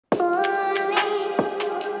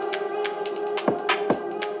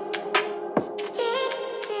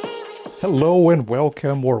Hello and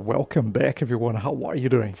welcome or welcome back everyone. How are you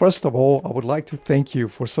doing? First of all, I would like to thank you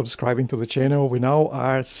for subscribing to the channel. We now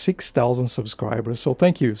are 6,000 subscribers, so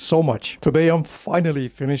thank you so much. Today I'm finally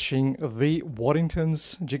finishing the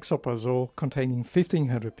Waddingtons jigsaw puzzle containing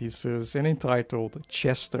 1500 pieces and entitled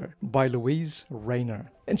Chester by Louise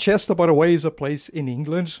Rayner. And Chester, by the way, is a place in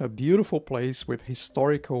England, a beautiful place with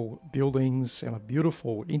historical buildings and a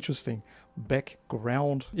beautiful, interesting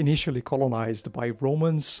background, initially colonized by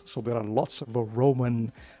Romans, so there are lots of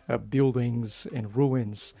Roman buildings and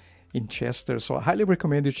ruins in Chester. So I highly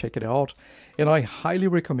recommend you check it out, and I highly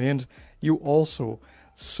recommend you also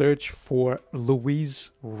search for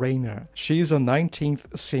Louise Rayner. She is a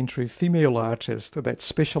 19th century female artist that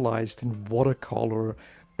specialized in watercolor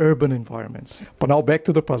urban environments. But now back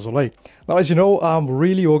to the puzzle. Now, as you know, I'm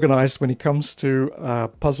really organized when it comes to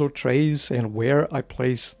puzzle trays and where I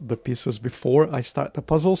place the pieces before I start the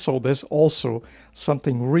puzzle. So there's also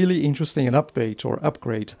something really interesting, an update or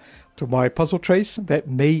upgrade to my puzzle trays that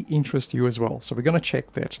may interest you as well. So we're going to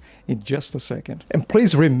check that in just a second. And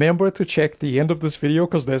please remember to check the end of this video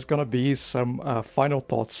because there's going to be some final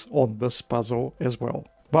thoughts on this puzzle as well.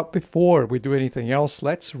 But before we do anything else,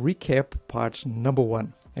 let's recap part number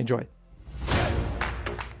 1. Enjoy.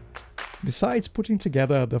 Besides putting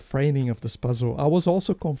together the framing of this puzzle, I was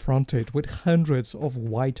also confronted with hundreds of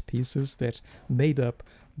white pieces that made up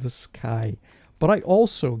the sky. But I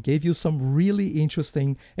also gave you some really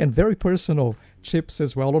interesting and very personal tips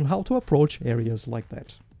as well on how to approach areas like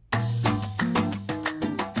that.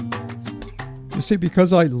 You see,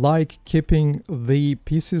 because I like keeping the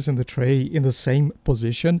pieces in the tray in the same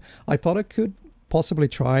position, I thought I could possibly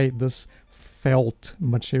try this felt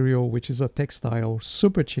material, which is a textile,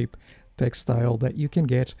 super cheap textile that you can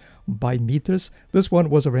get by meters. This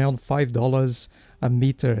one was around $5 a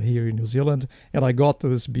meter here in New Zealand, and I got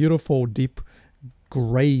this beautiful deep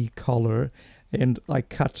gray color, and I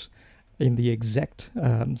cut in the exact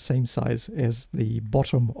same size as the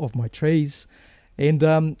bottom of my trays. And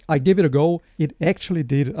I gave it a go. It actually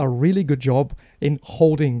did a really good job in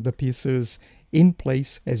holding the pieces in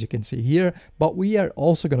place, as you can see here. But we are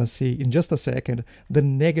also going to see in just a second the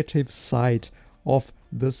negative side of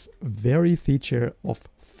this very feature of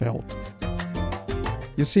felt.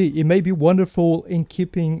 You see, it may be wonderful in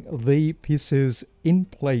keeping the pieces in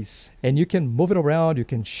place, and you can move it around, you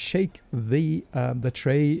can shake the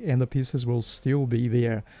tray, and the pieces will still be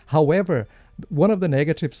there. However, one of the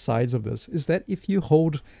negative sides of this is that if you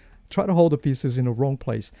try to hold the pieces in the wrong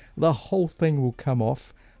place, the whole thing will come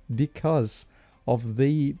off because of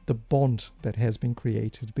the bond that has been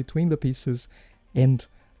created between the pieces and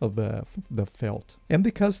the felt. And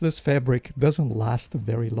because this fabric doesn't last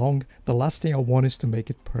very long, the last thing I want is to make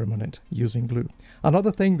it permanent using glue.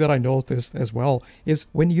 Another thing that I noticed as well is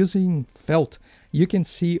when using felt, you can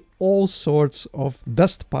see all sorts of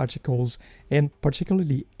dust particles and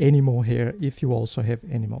particularly animal hair if you also have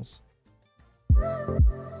animals.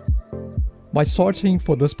 My sorting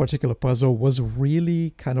for this particular puzzle was really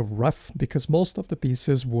kind of rough because most of the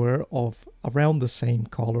pieces were of around the same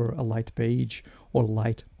color, a light beige or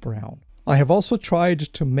light brown. I have also tried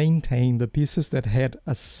to maintain the pieces that had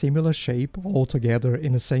a similar shape all together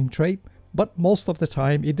in the same tray, but most of the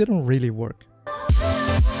time it didn't really work.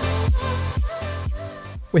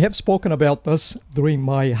 We have spoken about this during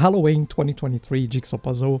my Halloween 2023 jigsaw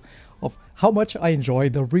puzzle of how much I enjoy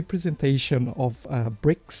the representation of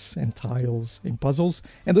bricks and tiles in puzzles,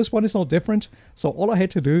 and this one is no different. So all I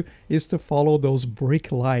had to do is to follow those brick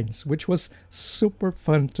lines, which was super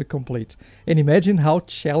fun to complete. And imagine how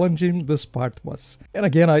challenging this part was. And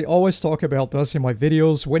again, I always talk about this in my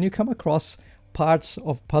videos. When you come across parts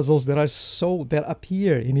of puzzles that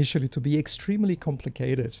appear initially to be extremely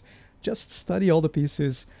complicated, just study all the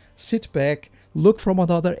pieces, sit back, look from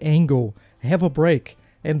another angle, have a break,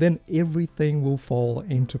 and then everything will fall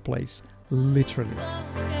into place, literally.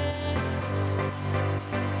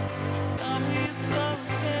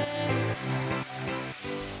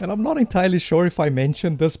 And I'm not entirely sure if I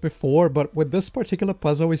mentioned this before, but with this particular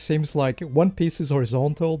puzzle, it seems like one piece is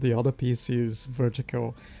horizontal, the other piece is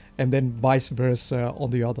vertical, and then vice versa on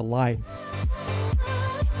the other line.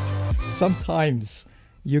 Sometimes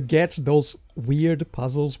you get those weird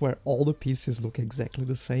puzzles where all the pieces look exactly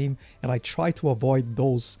the same, and I try to avoid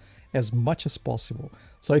those as much as possible.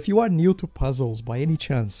 So if you are new to puzzles by any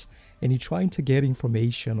chance, and you're trying to get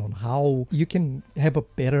information on how you can have a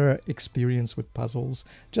better experience with puzzles,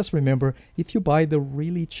 just remember, if you buy the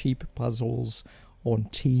really cheap puzzles on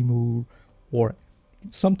Temu, or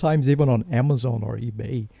sometimes even on Amazon or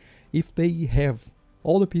eBay, if they have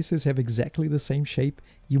all the pieces have exactly the same shape,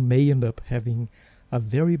 you may end up having a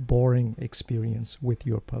very boring experience with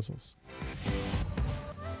your puzzles.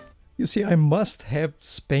 You see, I must have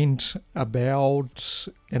spent about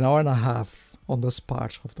an hour and a half on this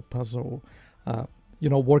part of the puzzle, you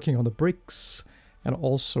know, working on the bricks and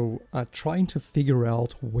also trying to figure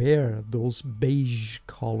out where those beige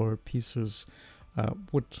color pieces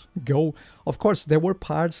would go. Of course, there were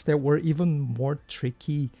parts that were even more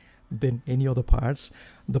tricky than any other parts.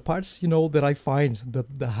 The parts, you know, that I find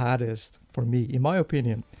that the hardest for me, in my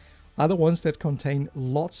opinion, are the ones that contain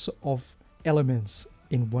lots of elements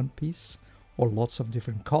in one piece or lots of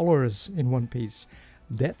different colors in one piece.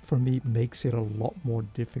 That for me makes it a lot more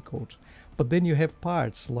difficult. But then you have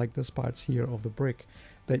parts like this parts here of the brick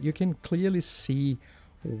that you can clearly see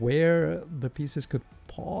where the pieces could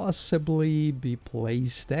possibly be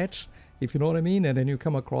placed at, if you know what I mean. And then you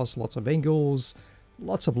come across lots of angles,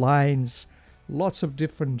 lots of lines, lots of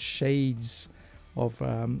different shades of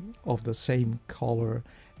the same color,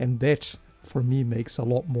 and that for me makes a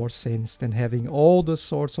lot more sense than having all the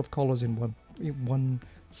sorts of colors in one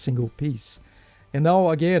single piece. And now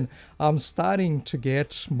again, I'm starting to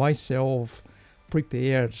get myself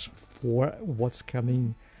prepared for what's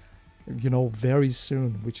coming, you know, very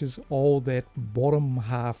soon, which is all that bottom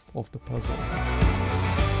half of the puzzle.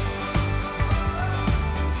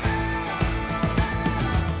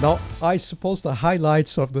 Now, I suppose the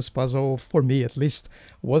highlights of this puzzle, for me at least,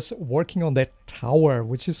 was working on that tower,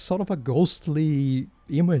 which is sort of a ghostly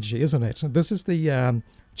image, isn't it? This is the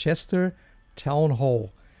Chester Town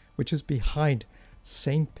Hall, which is behind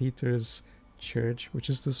St. Peter's Church, which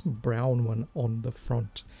is this brown one on the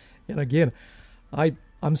front. And again,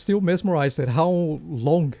 I'm still mesmerized at how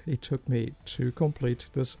long it took me to complete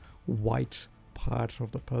this white part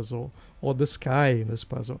of the puzzle, or the sky in this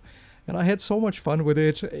puzzle. And I had so much fun with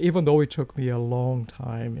it, even though it took me a long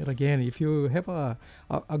time. And again, if you have a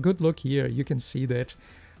good look here, you can see that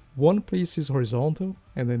one piece is horizontal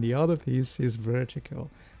and then the other piece is vertical,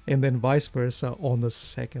 and then vice versa on the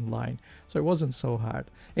second line. So it wasn't so hard.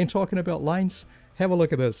 And talking about lines, have a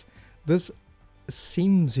look at this. This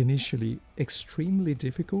seems initially extremely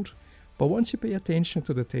difficult, but once you pay attention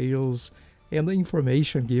to the details and the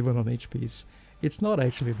information given on each piece, it's not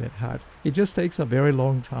actually that hard. It just takes a very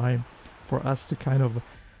long time for us to kind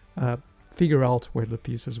of figure out where the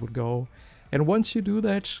pieces would go. And once you do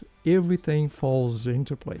that, everything falls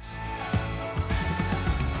into place.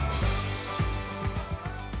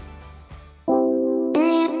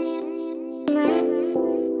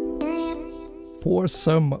 For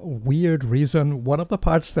some weird reason, one of the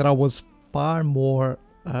parts that I was far more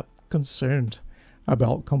concerned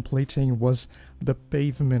about completing was the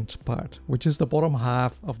pavement part, which is the bottom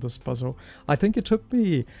half of this puzzle. I think it took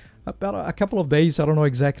me about a couple of days. I don't know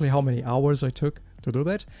exactly how many hours I took to do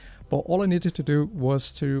that, but all I needed to do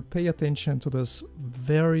was to pay attention to this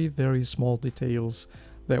very, very small details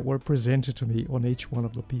that were presented to me on each one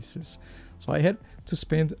of the pieces. So I had to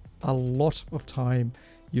spend a lot of time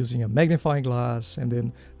using a magnifying glass and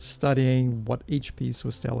then studying what each piece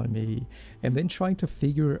was telling me, and then trying to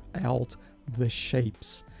figure out the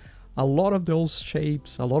shapes. A lot of those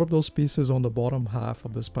shapes, a lot of those pieces on the bottom half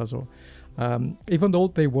of this puzzle, even though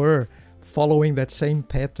they were following that same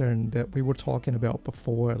pattern that we were talking about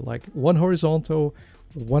before, like one horizontal,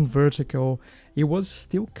 one vertical, it was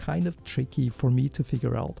still kind of tricky for me to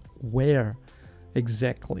figure out where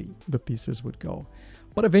exactly the pieces would go.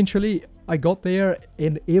 But eventually I got there,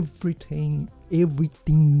 and everything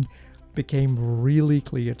became really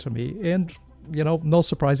clear to me. And you know, no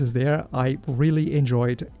surprises there. I really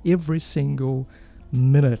enjoyed every single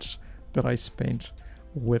minute that I spent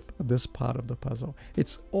with this part of the puzzle.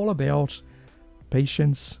 It's all about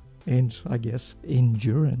patience and, I guess,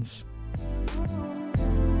 endurance.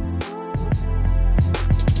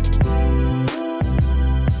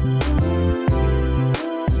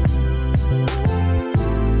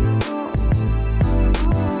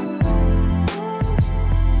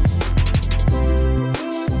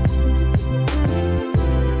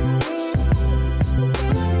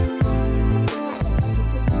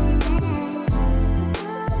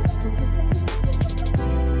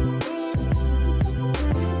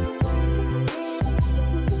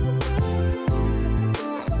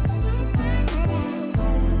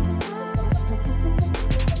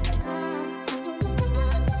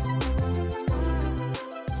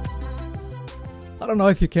 I don't know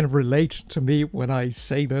if you can relate to me when I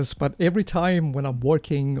say this, but every time when I'm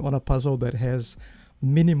working on a puzzle that has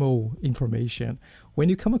minimal information, when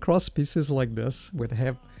you come across pieces like this that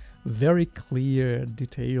have very clear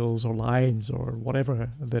details or lines or whatever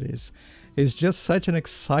that is, it's just such an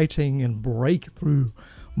exciting and breakthrough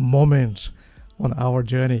moment on our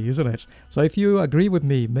journey, isn't it? So if you agree with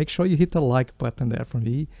me, make sure you hit the like button there for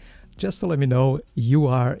me, just to let me know you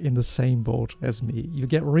are in the same boat as me. You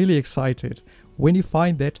get really excited when you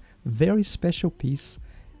find that very special piece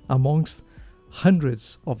amongst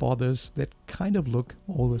hundreds of others that kind of look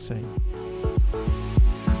all the same.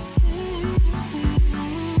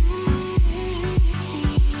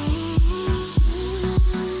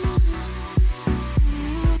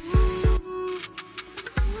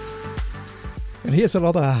 And here's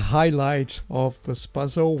another highlight of this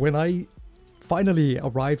puzzle. When I finally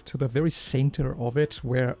arrived to the very center of it,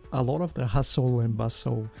 where a lot of the hustle and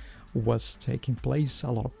bustle was taking place,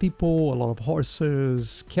 a lot of people, a lot of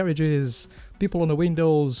horses, carriages, people on the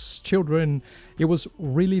windows, children. It was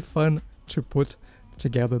really fun to put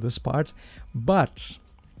together this part. But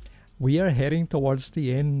we are heading towards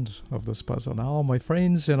the end of this puzzle now, my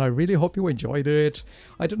friends, and I really hope you enjoyed it.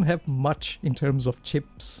 I didn't have much in terms of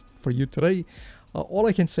tips for you today. All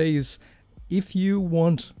I can say is, if you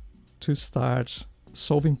want to start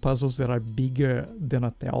solving puzzles that are bigger than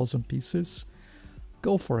 1,000 pieces,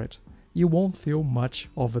 go for it. You won't feel much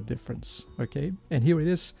of a difference, okay? And here it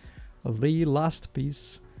is, the last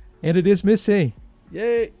piece, and it is missing.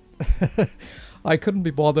 Yay! I couldn't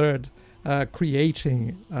be bothered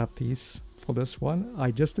creating a piece for this one.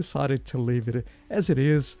 I just decided to leave it as it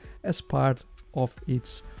is, as part of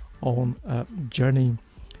its own journey.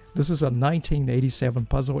 This is a 1987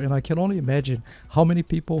 puzzle, and I can only imagine how many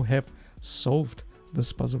people have solved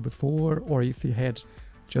this puzzle before, or if you had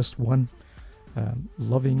just one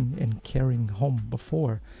loving and caring home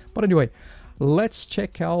before. But anyway, let's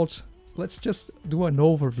check out, let's just do an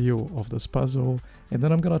overview of this puzzle, and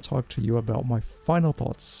then I'm gonna talk to you about my final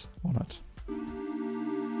thoughts on it.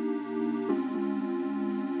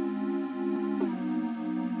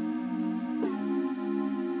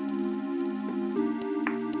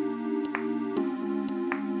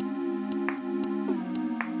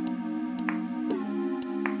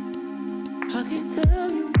 I can't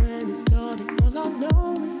tell you when it started, all I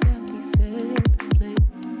know is that we set the flame.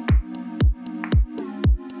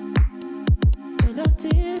 And I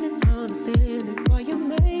didn't understand it, why you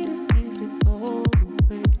made us give it all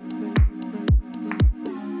away.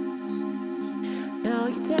 Now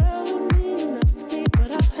you're telling me you love me,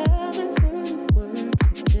 but I haven't heard a word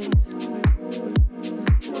for days.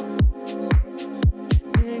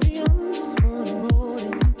 Maybe I'm just wanting more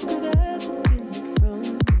than you could ever give me from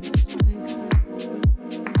this place.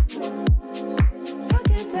 I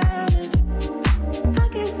can't tell if, I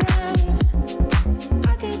can't tell if,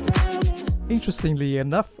 I can't tell if. Interestingly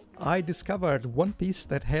enough, I discovered one piece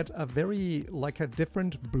that had a very, like a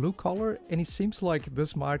different blue color, and it seems like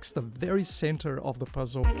this marks the very center of the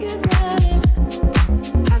puzzle. I can't tell if,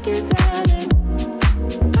 I can't tell if,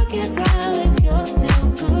 I can't tell if you're still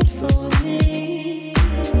good for me.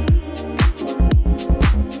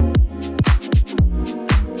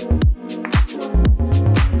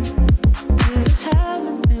 And I have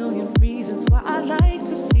a million reasons why I like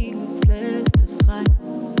to see what's left to find.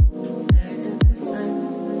 Left to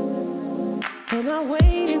find. Am I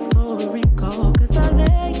waiting for a recall? 'Cause I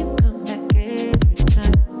let you come back every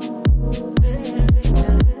time. Every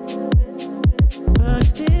time. But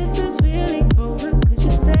if this is really over, could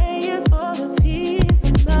you say it for a peace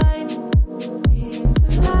of mind? Peace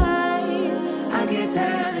of mind. I can't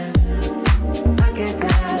tell it. I can't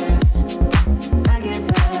tell it. I can't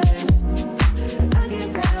tell it. I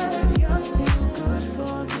can't tell if you're still good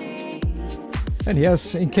for me. And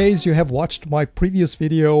yes, in case you have watched my previous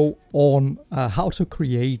video on how to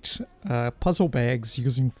create puzzle bags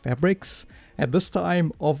using fabrics, at this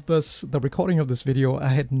time of the recording of this video, I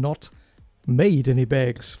had not made any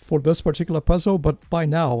bags for this particular puzzle, but by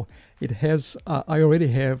now it has, I already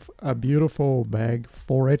have a beautiful bag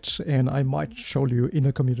for it, and I might show you in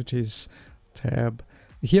the communities tab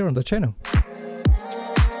here on the channel.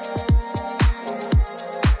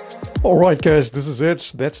 Alright guys, this is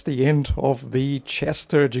it. That's the end of the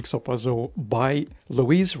Chester jigsaw puzzle by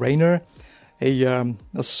Louise Rayner. A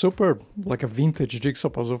super, like a vintage jigsaw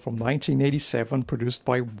puzzle from 1987 produced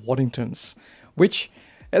by Waddingtons, which,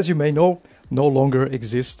 as you may know, no longer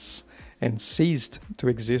exists and ceased to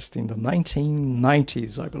exist in the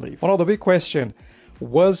 1990s, I believe. Another big question,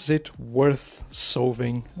 was it worth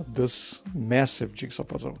solving this massive jigsaw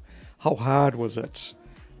puzzle? How hard was it?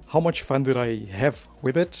 How much fun did I have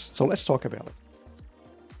with it? So let's talk about it.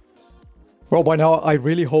 Well, by now I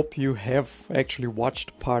really hope you have actually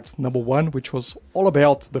watched part number 1, which was all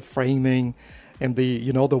about the framing and the,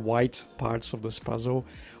 you know, the white parts of this puzzle,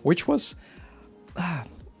 which was,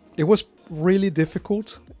 it was really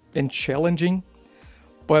difficult and challenging,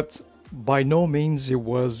 but by no means it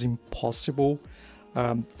was impossible.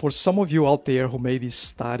 For some of you out there who may be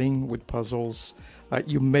starting with puzzles,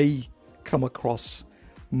 you may come across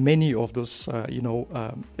many of those,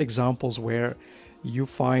 examples where you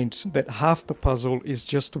find that half the puzzle is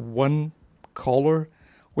just one color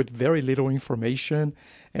with very little information.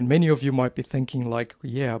 And many of you might be thinking like,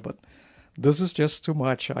 yeah, but this is just too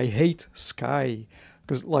much. I hate sky.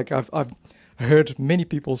 Because like I've heard many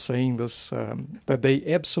people saying this, that they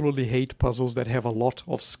absolutely hate puzzles that have a lot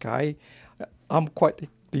of sky. I'm quite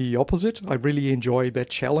the opposite. I really enjoy that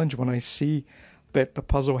challenge when I see that the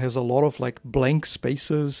puzzle has a lot of like blank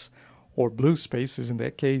spaces or blue spaces in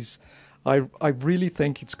that case. I really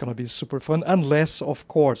think it's going to be super fun, unless, of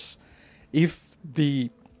course, if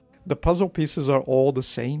the puzzle pieces are all the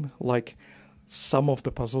same, like some of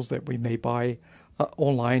the puzzles that we may buy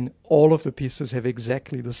online, all of the pieces have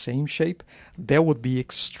exactly the same shape. That would be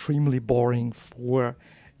extremely boring for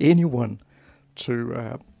anyone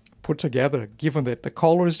to put together, given that the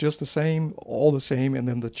color is just the same, all the same, and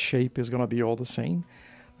then the shape is going to be all the same.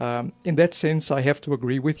 In that sense, I have to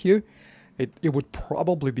agree with you. It would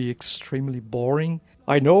probably be extremely boring.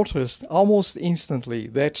 I noticed almost instantly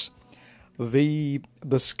that the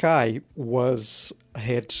sky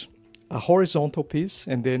had a horizontal piece,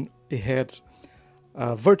 and then it had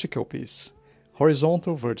a vertical piece.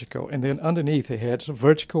 Horizontal, vertical, and then underneath it had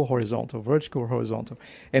vertical, horizontal, vertical, horizontal.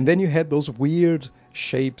 And then you had those weird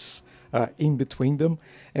shapes in between them.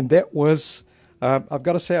 And that was, I've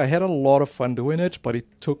got to say, I had a lot of fun doing it, but it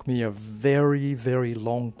took me a very, very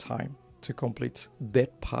long time to complete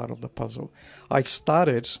that part of the puzzle. I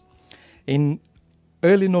started in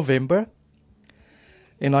early November,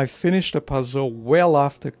 and I finished the puzzle well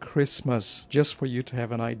after Christmas, just for you to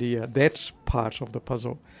have an idea, that part of the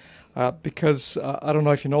puzzle. Because I don't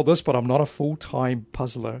know if you know this, but I'm not a full-time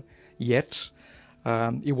puzzler yet.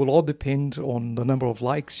 It will all depend on the number of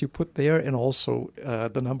likes you put there, and also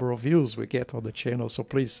the number of views we get on the channel. So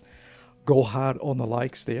please go hard on the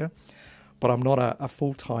likes there. But I'm not a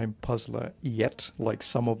full-time puzzler yet, like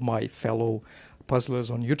some of my fellow puzzlers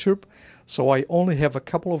on YouTube. So I only have a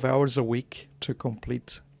couple of hours a week to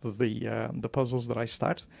complete the puzzles that I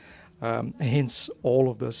start. Hence all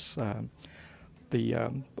of this,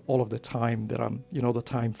 all of the time that the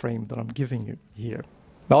time frame that I'm giving you here.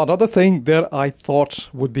 Now, another thing that I thought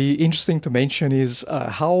would be interesting to mention is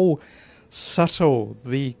how subtle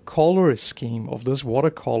the color scheme of this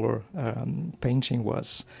watercolor painting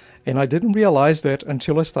was. And I didn't realize that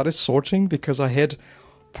until I started sorting, because I had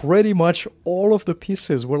pretty much all of the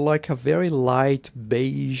pieces were like a very light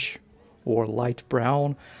beige or light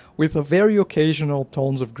brown with a very occasional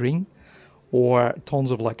tones of green or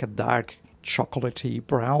tones of like a dark chocolatey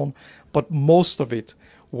brown, but most of it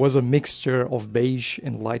was a mixture of beige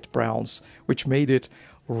and light browns, which made it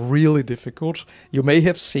really difficult. You may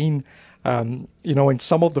have seen, in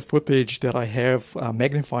some of the footage that I have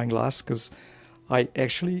magnifying glass, because I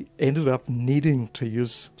actually ended up needing to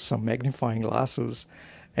use some magnifying glasses,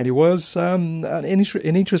 and it was an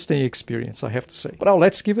interesting experience, I have to say. But now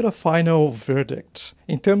let's give it a final verdict.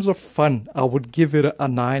 In terms of fun, I would give it a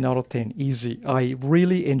 9 out of 10, easy. I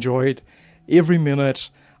really enjoyed every minute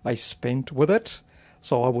I spent with it.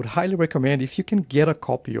 So I would highly recommend, if you can get a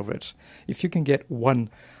copy of it, if you can get one,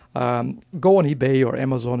 go on eBay or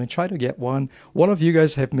Amazon and try to get one. One of you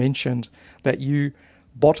guys have mentioned that you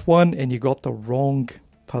bought one and you got the wrong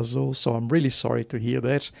puzzle, so I'm really sorry to hear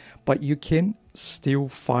that. But you can still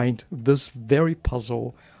find this very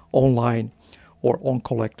puzzle online or on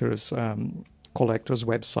collectors'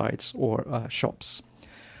 websites or shops.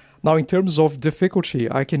 Now, in terms of difficulty,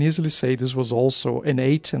 I can easily say this was also an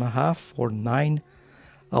 8.5 or 9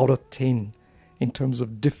 out of 10 in terms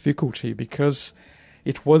of difficulty, because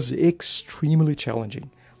it was extremely challenging.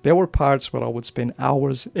 There were parts where I would spend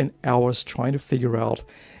hours and hours trying to figure out,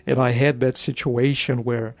 and I had that situation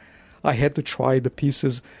where I had to try the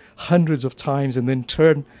pieces hundreds of times and then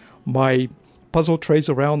turn my puzzle trays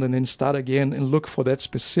around and then start again and look for that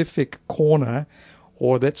specific corner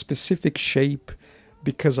or that specific shape,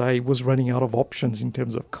 because I was running out of options in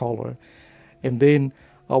terms of color. And then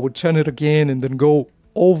I would turn it again and then go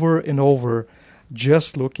over and over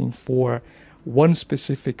just looking for one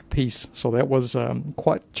specific piece. So that was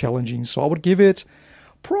quite challenging. So I would give it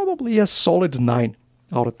probably a solid 9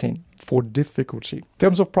 out of 10 for difficulty. In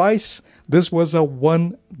terms of price, this was a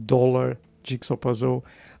 $1 jigsaw puzzle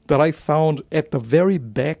that I found at the very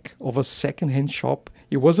back of a secondhand shop.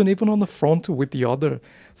 It wasn't even on the front with the other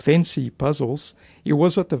fancy puzzles. It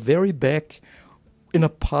was at the very back in a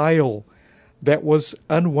pile that was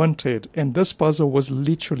unwanted. And this puzzle was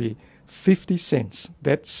literally 50 cents.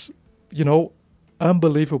 That's,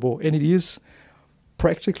 unbelievable. And it is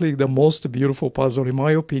practically the most beautiful puzzle, in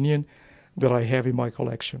my opinion, that I have in my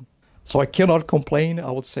collection. So I cannot complain. I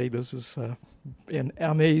would say this is an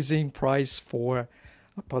amazing price for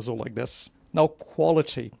a puzzle like this. Now,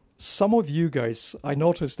 quality. Some of you guys, I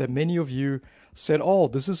noticed that many of you said, oh,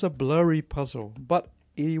 this is a blurry puzzle, but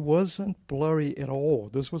it wasn't blurry at all.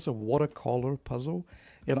 This was a watercolor puzzle.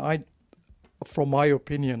 And from my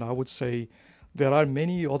opinion, I would say there are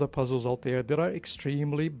many other puzzles out there that are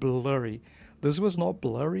extremely blurry. This was not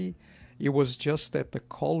blurry. It was just that the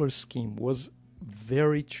color scheme was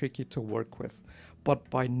very tricky to work with, but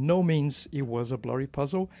by no means it was a blurry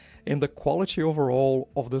puzzle. And the quality overall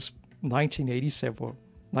of this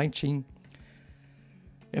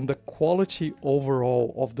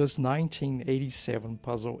 1987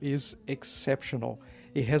 puzzle is exceptional.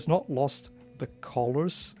 It has not lost the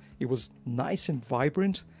colors. It was nice and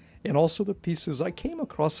vibrant, and also the pieces. I came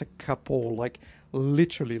across a couple, like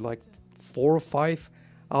literally like 4 or 5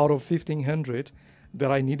 out of 1500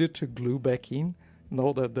 that I needed to glue back in.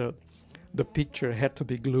 No, that the picture had to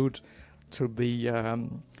be glued to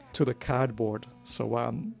the cardboard.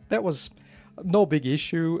 So that was no big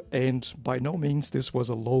issue, and by no means this was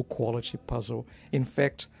a low quality puzzle. In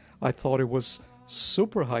fact, I thought it was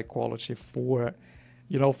super high quality for,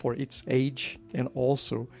 you know, for its age, and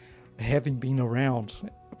also having been around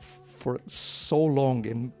for so long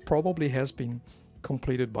and probably has been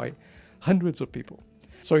completed by hundreds of people.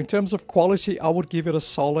 So in terms of quality, I would give it a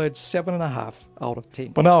solid 7.5 out of 10.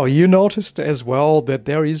 But now you noticed as well that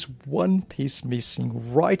there is one piece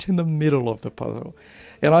missing right in the middle of the puzzle.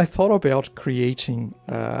 And I thought about creating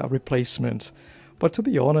a replacement. But to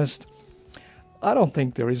be honest, I don't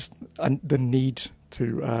think there is the need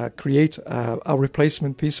to create a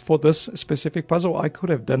replacement piece for this specific puzzle. I could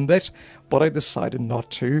have done that, but I decided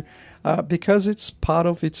not to because it's part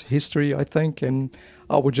of its history, I think, and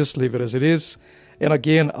I would just leave it as it is. And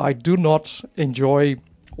again, I do not enjoy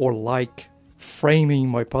or like framing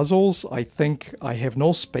my puzzles. I think I have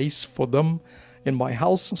no space for them in my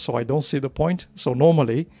house, so I don't see the point. So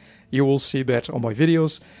normally, you will see that on my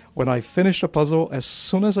videos. When I finish a puzzle, as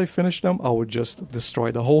soon as I finish them, I would just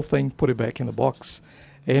destroy the whole thing, put it back in the box,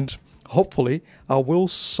 and hopefully I will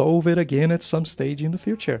solve it again at some stage in the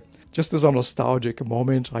future. Just as a nostalgic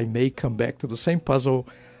moment, I may come back to the same puzzle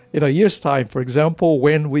in a year's time, for example,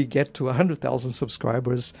 when we get to 100,000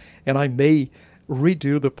 subscribers, and I may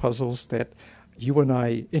redo the puzzles that you and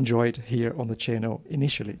I enjoyed here on the channel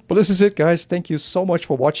initially. But this is it, guys. Thank you so much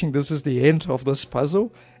for watching. This is the end of this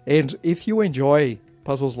puzzle. And if you enjoy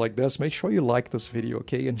puzzles like this, make sure you like this video,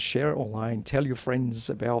 okay? And share online. Tell your friends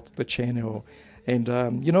about the channel. And,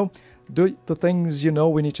 you know, do the things you know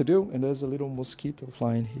we need to do. And there's a little mosquito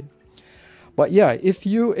flying here. But yeah, if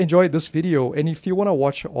you enjoyed this video and if you want to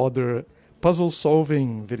watch other puzzle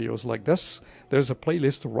solving videos like this, there's a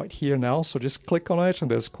playlist right here now, so just click on it,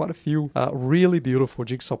 and there's quite a few really beautiful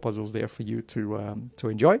jigsaw puzzles there for you to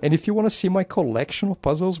enjoy. And if you want to see my collection of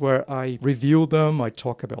puzzles where I review them, I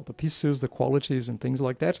talk about the pieces, the qualities and things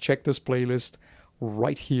like that, check this playlist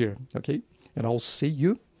right here, okay? And I'll see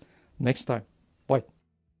you next time.